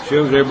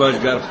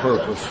everybody's got a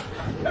purpose.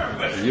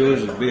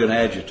 Yours is to be an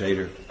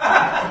agitator.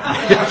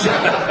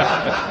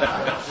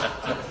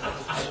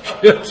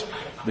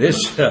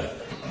 This,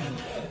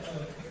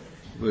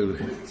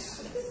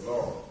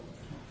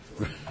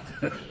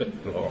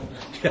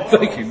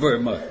 thank you very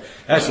much.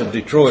 That's a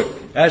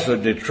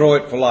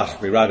Detroit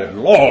philosophy right there.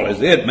 Law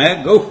is it,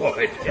 man. Go for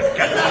it.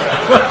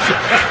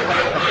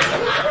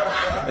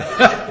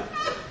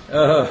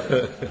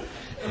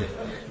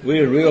 We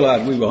didn't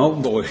realize we were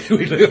homeboys.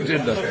 We lived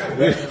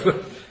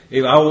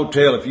in I won't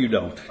tell if you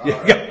don't.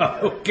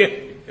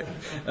 Okay.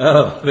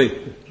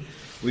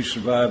 We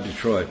survived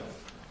Detroit.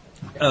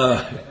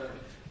 I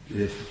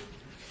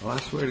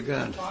swear to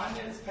God.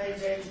 It's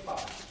page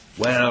 85.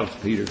 Well,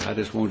 Peter, I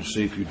just wanted to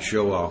see if you'd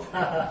show off.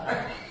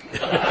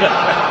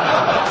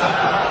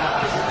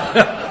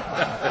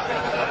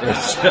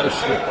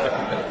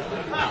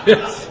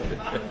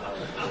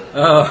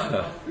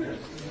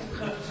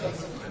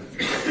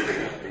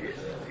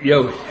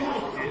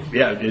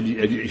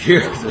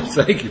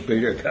 Thank you,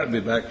 Peter. Got me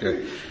back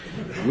there.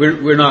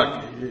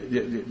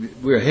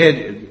 We're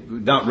headed,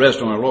 not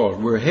rest on our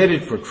laurels. We're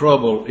headed for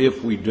trouble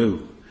if we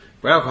do.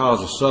 Alcohol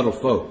is a subtle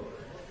foe.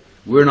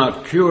 We're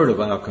not cured of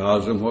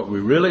alcoholism. What we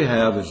really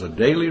have is a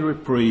daily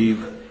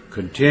reprieve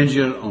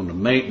contingent on the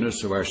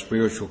maintenance of our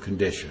spiritual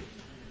condition.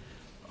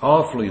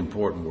 Awfully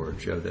important word,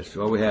 Joe. That's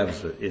all we have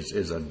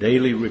is a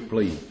daily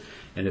reprieve.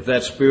 And if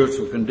that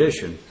spiritual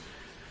condition,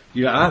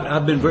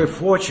 I've been very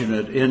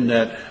fortunate in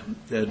that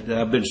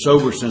I've been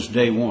sober since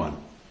day one.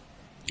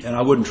 And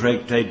I wouldn't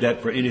trade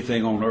that for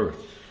anything on earth.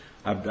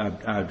 I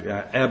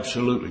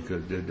absolutely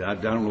could. I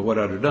don't know what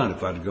I'd have done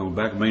if I'd have gone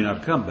back. I may not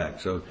have come back.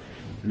 So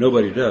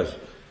nobody does.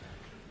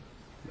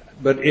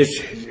 But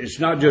it's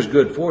not just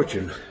good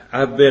fortune.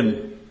 I've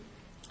been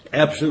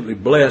absolutely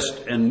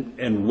blessed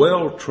and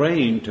well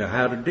trained to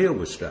how to deal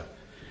with stuff.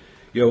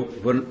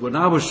 When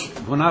I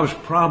was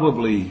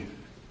probably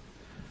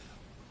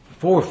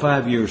 4 or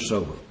 5 years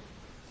sober,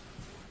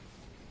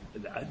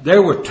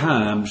 there were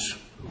times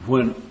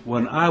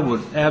when I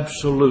would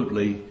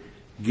absolutely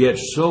get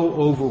so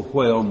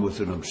overwhelmed with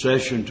an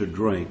obsession to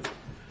drink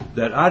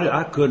that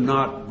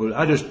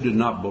I just did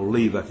not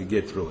believe I could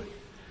get through it.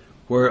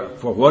 Where,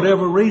 for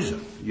whatever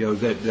reason,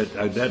 that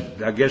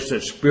I guess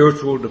that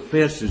spiritual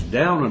defense is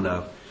down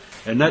enough,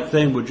 and that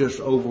thing would just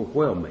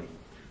overwhelm me.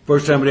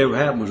 First time it ever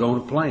happened was on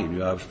a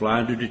plane. I was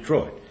flying to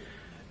Detroit.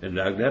 And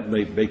that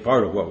may be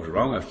part of what was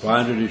wrong. I was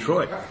flying to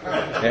Detroit.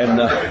 And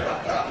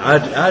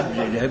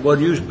I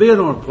wasn't used to being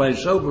on a plane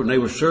sober, and they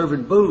were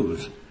serving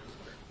booze.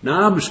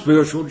 Now, I'm a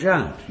spiritual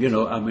giant.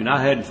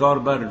 I hadn't thought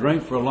about a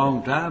drink for a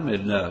long time,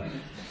 and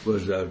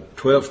was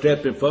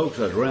 12-stepping folks.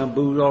 I was around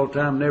booze all the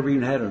time, never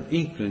even had an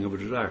inkling of a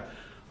desire.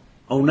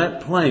 On that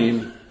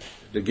plane,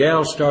 the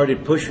gal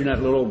started pushing that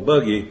little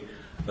buggy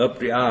up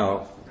the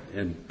aisle,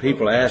 and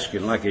people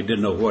asking like they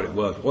didn't know what it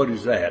was. What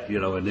is that?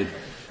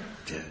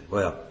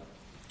 Well,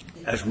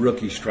 that's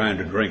rookies trying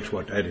to drink's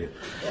what that is.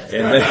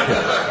 And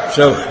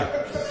so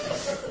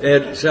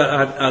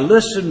I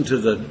listened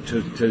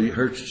to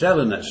her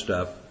selling that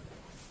stuff.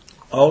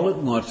 All at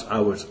once, I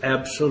was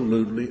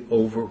absolutely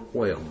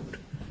overwhelmed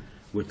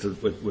with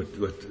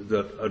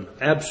an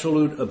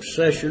absolute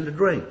obsession to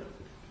drink.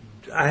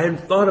 I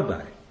hadn't thought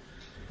about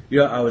it.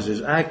 I was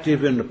as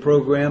active in the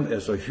program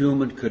as a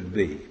human could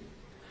be.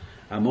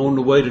 I'm on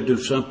the way to do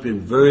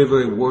something very,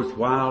 very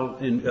worthwhile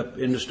in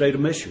the state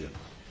of Michigan.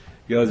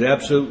 There's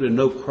absolutely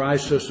no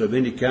crisis of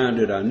any kind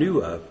that I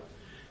knew of.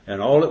 And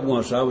all at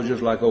once, I was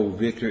just like old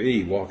Victor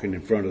E. walking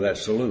in front of that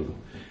saloon.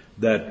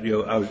 That,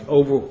 I was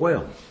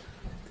overwhelmed.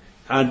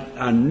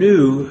 I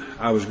knew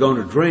I was going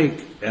to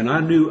drink, and I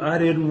knew I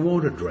didn't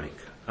want to drink.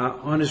 I,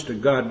 honest to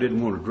God,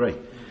 didn't want to drink.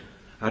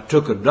 I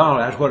took $1.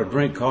 That's what a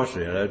drink cost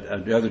me.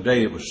 The other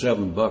day, it was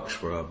 $7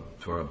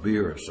 for a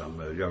beer or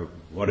something, or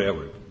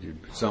whatever,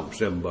 something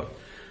 $7.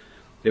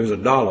 It was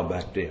 $1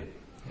 back then.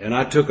 And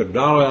I took $1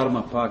 out of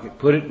my pocket,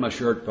 put it in my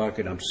shirt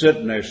pocket. I'm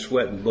sitting there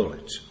sweating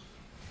bullets.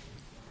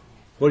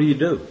 What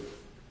do?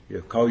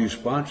 You call your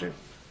sponsor?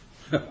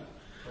 Right?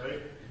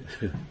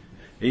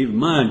 Even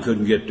mine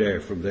couldn't get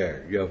there from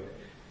there.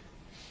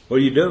 What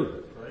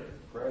do?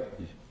 Right?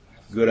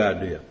 Good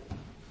idea.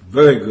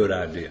 Very good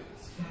idea.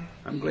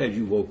 I'm glad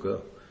you woke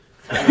up.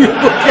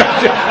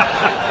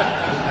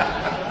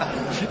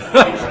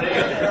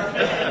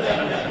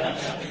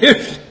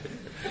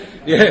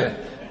 Yeah,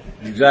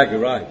 exactly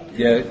right.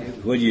 Yeah,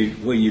 when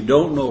you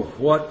don't know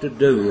what to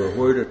do or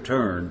where to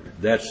turn,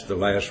 that's the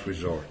last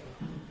resort.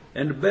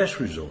 And the best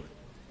resort.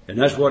 And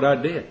that's what I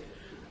did.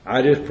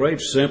 I just prayed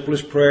the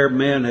simplest prayer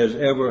man has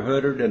ever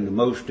uttered and the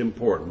most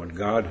important one.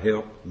 God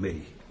help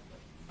me.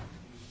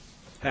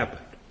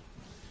 Happened.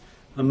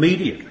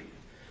 Immediately.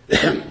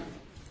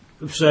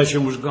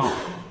 Obsession was gone.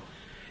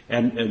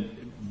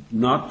 And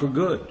not for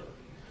good.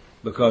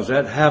 Because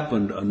that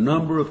happened a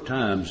number of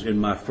times in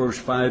my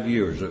first 5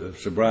 years of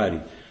sobriety,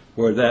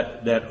 where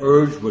that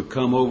urge would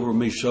come over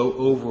me so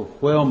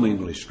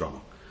overwhelmingly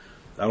strong.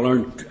 I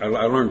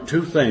learned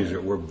two things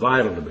that were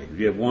vital to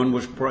me. One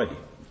was pray.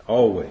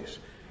 Always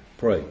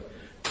pray.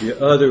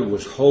 The other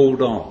was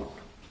hold on.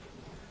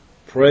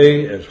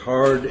 Pray as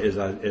hard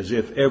as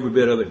if every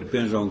bit of it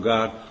depends on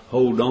God.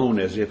 Hold on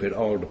as if it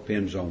all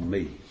depends on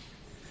me.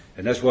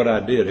 And that's what I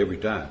did every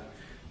time,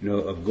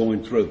 of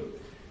going through.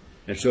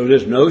 And so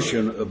this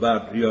notion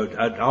about,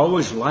 I'd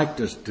always like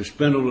to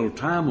spend a little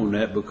time on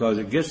that, because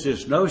it gets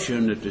this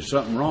notion that there's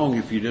something wrong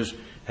if you just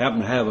happen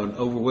to have an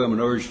overwhelming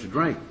urge to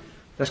drink.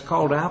 That's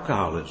called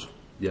alcoholism.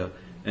 Yeah.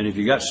 And if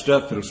you got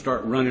stuff that'll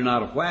start running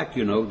out of whack,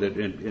 that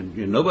and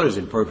nobody's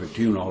in perfect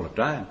tune all the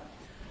time.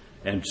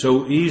 And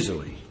so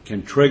easily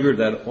can trigger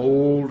that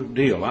old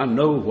deal. I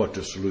know what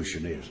the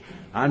solution is.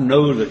 I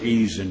know the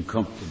ease and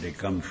comfort that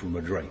comes from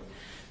a drink.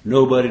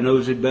 Nobody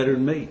knows it better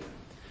than me.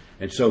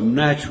 And so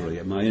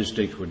naturally, my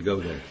instincts would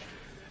go there.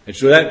 And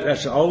so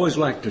that's I always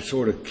like to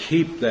sort of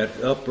keep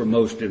that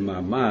uppermost in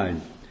my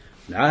mind.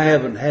 Now, I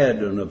haven't had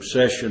an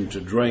obsession to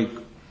drink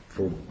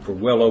for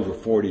well over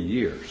 40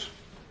 years.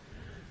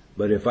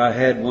 But if I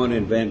had one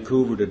in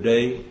Vancouver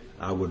today,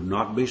 I would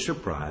not be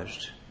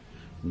surprised,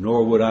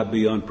 nor would I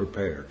be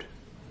unprepared.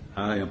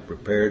 I am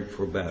prepared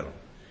for battle.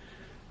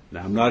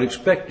 Now, I'm not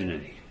expecting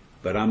any,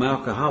 but I'm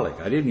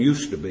alcoholic. I didn't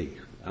used to be.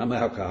 I'm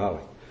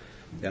alcoholic.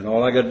 And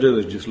all I got to do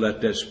is just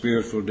let that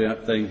spiritual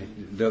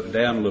thing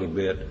down a little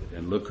bit,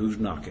 and look who's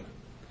knocking.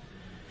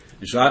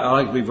 And so I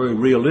like to be very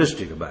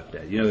realistic about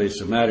that. It's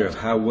a matter of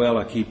how well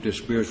I keep this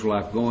spiritual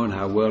life going,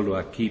 how well do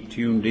I keep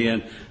tuned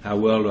in, how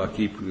well do I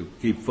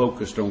keep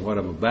focused on what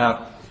I'm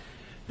about.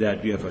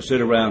 That if I sit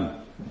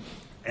around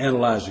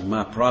analyzing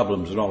my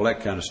problems and all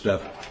that kind of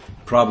stuff,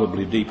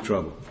 probably deep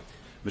trouble.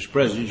 Mr.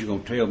 President, you're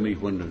going to tell me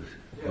when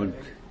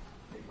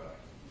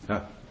huh?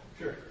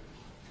 Sure.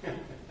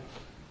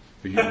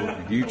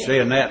 You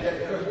saying that?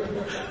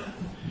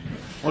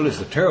 Well,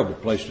 it's a terrible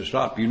place to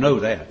stop. You know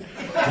that.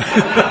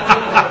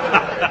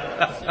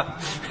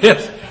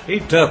 Yes,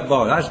 he's a tough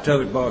boss. That's the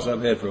toughest boss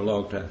I've had for a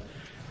long time.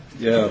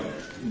 Yeah,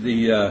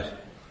 let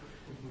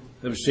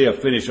me see. I'll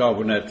finish off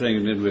with that thing,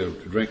 and then we'll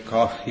drink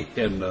coffee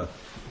and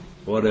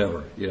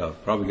whatever.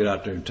 Probably get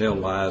out there and tell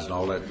lies and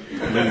all that.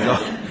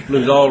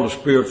 Lose all the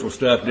spiritual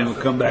stuff. Then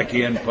we'll come back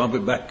in, pump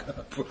it back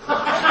up.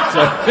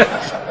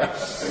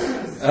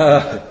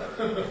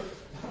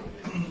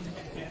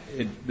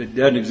 It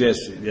doesn't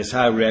exist. It's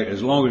high react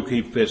as long as we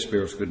keep fit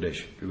spiritual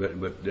condition.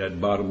 But that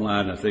bottom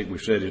line, I think we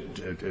said it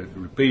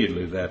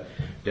repeatedly,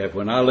 that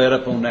when I let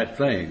up on that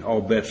thing,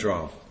 all bets are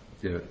off,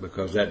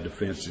 because that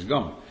defense is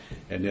gone,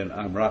 and then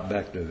I'm right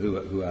back to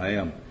who I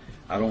am.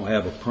 I don't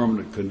have a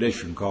permanent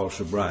condition called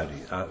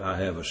sobriety. I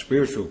have a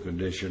spiritual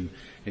condition,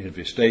 and if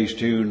it stays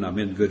tuned, I'm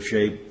in good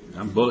shape.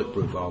 I'm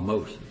bulletproof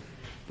almost.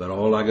 But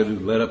all I got to do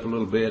is let up a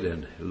little bit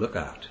and look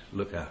out.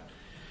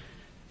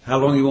 How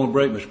long you want to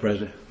break, Mr.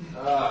 President?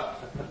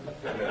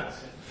 10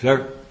 minutes.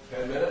 Sir?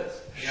 10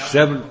 minutes?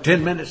 10 minutes?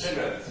 10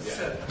 minutes,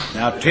 yeah.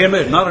 Now 10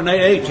 minutes, not an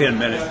AA 10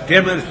 minutes.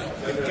 10 minutes.